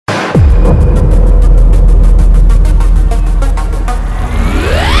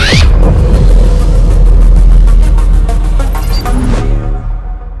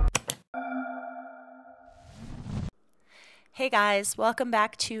guys, welcome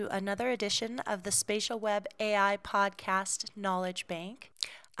back to another edition of the Spatial Web AI Podcast Knowledge Bank.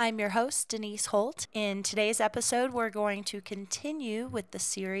 I'm your host, Denise Holt. In today's episode, we're going to continue with the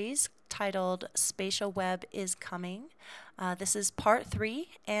series titled Spatial Web is Coming. This is part 3,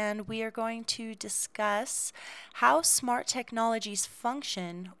 and we are going to discuss how smart technologies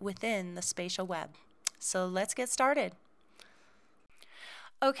function within the spatial web. So let's get started.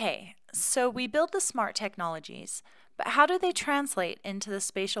 Okay, so we build the smart technologies, but how do they translate into the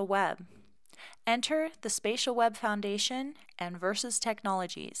spatial web? Enter the Spatial Web Foundation and Versus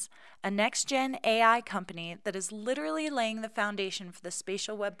Technologies, a next-gen AI company that is literally laying the foundation for the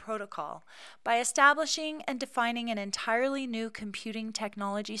Spatial Web Protocol by establishing and defining an entirely new computing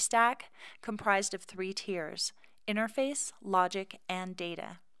technology stack comprised of 3 tiers: interface, logic, and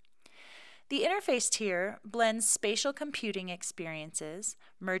data. The interface tier blends spatial computing experiences,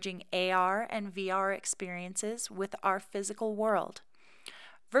 merging AR and VR experiences with our physical world.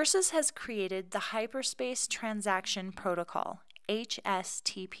 Versus has created the Hyperspace Transaction Protocol,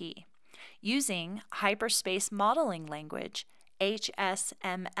 HSTP, using Hyperspace Modeling Language,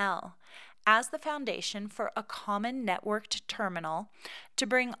 HSML, as the foundation for a common networked terminal to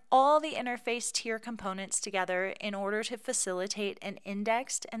bring all the interface tier components together in order to facilitate an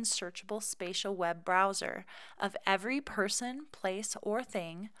indexed and searchable spatial web browser of every person, place, or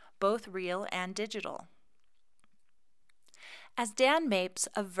thing, both real and digital. As Dan Mapes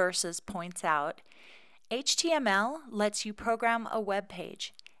of Versus points out, HTML lets you program a web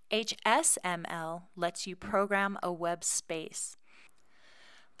page. HSML lets you program a web space.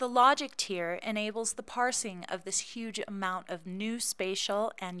 The logic tier enables the parsing of this huge amount of new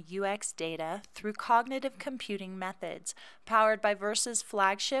spatial and UX data through cognitive computing methods powered by Versus'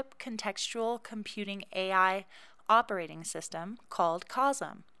 flagship contextual computing AI operating system called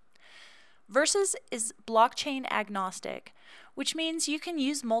COSM. Versus is blockchain agnostic, which means you can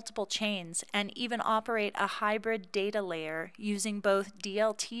use multiple chains and even operate a hybrid data layer using both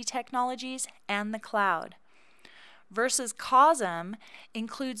DLT technologies and the cloud. Versus COSM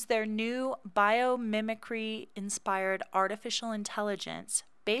includes their new biomimicry-inspired artificial intelligence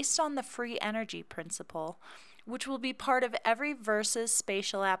based on the free energy principle, which will be part of every Versus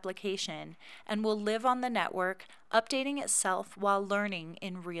spatial application and will live on the network, updating itself while learning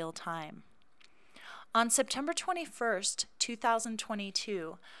in real time. On September 21st,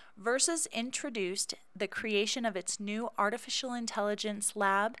 2022, Versus introduced the creation of its new Artificial Intelligence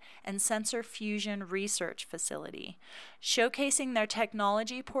Lab and Sensor Fusion Research Facility, showcasing their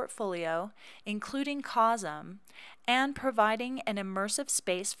technology portfolio, including COSM, and providing an immersive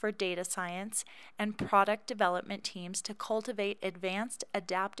space for data science and product development teams to cultivate advanced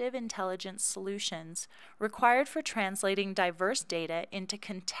adaptive intelligence solutions required for translating diverse data into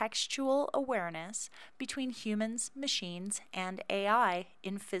contextual awareness between humans, machines, and AI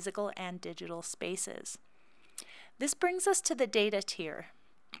in physical and digital spaces. This brings us to the data tier.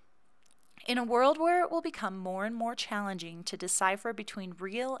 In a world where it will become more and more challenging to decipher between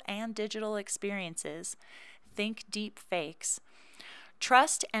real and digital experiences, think deep fakes,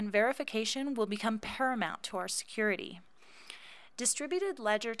 trust and verification will become paramount to our security. Distributed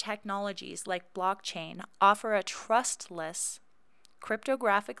ledger technologies like blockchain offer a trustless,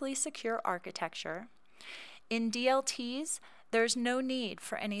 cryptographically secure architecture. In DLTs, there's no need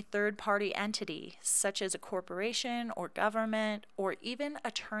for any third-party entity, such as a corporation or government or even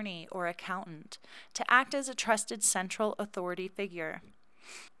attorney or accountant, to act as a trusted central authority figure.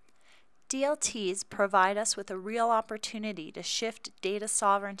 DLTs provide us with a real opportunity to shift data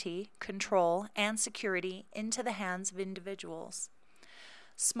sovereignty, control, and security into the hands of individuals.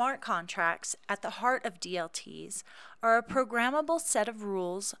 Smart contracts at the heart of DLTs are a programmable set of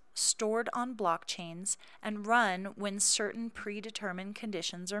rules stored on blockchains and run when certain predetermined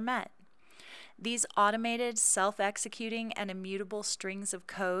conditions are met. These automated, self-executing, and immutable strings of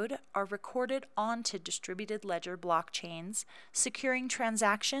code are recorded onto distributed ledger blockchains, securing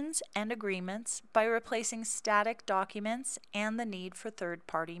transactions and agreements by replacing static documents and the need for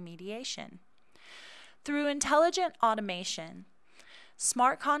third-party mediation. Through intelligent automation,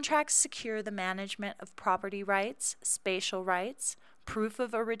 smart contracts secure the management of property rights, spatial rights, proof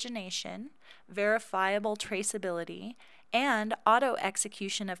of origination, verifiable traceability, and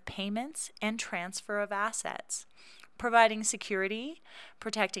auto-execution of payments and transfer of assets, providing security,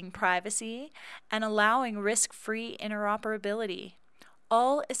 protecting privacy, and allowing risk-free interoperability,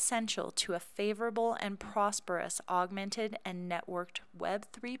 all essential to a favorable and prosperous augmented and networked Web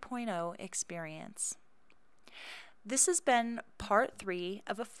 3.0 experience. This has been part 3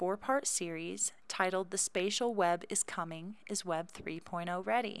 of a 4-part series titled The Spatial Web is Coming, Is Web 3.0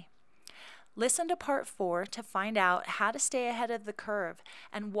 Ready? Listen to Part 4 to find out how to stay ahead of the curve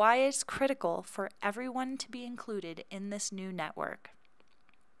and why it's critical for everyone to be included in this new network.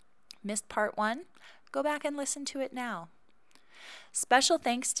 Missed Part 1? Go back and listen to it now. Special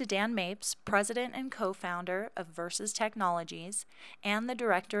thanks to Dan Mapes, President and Co-founder of Versus Technologies and the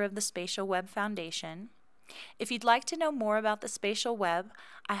Director of the Spatial Web Foundation. If you'd like to know more about the spatial web,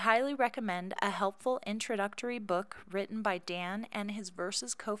 I highly recommend a helpful introductory book written by Dan and his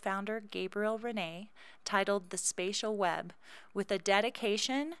Versus co-founder Gabriel Renee titled The Spatial Web, with a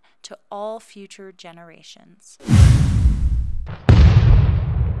dedication to all future generations.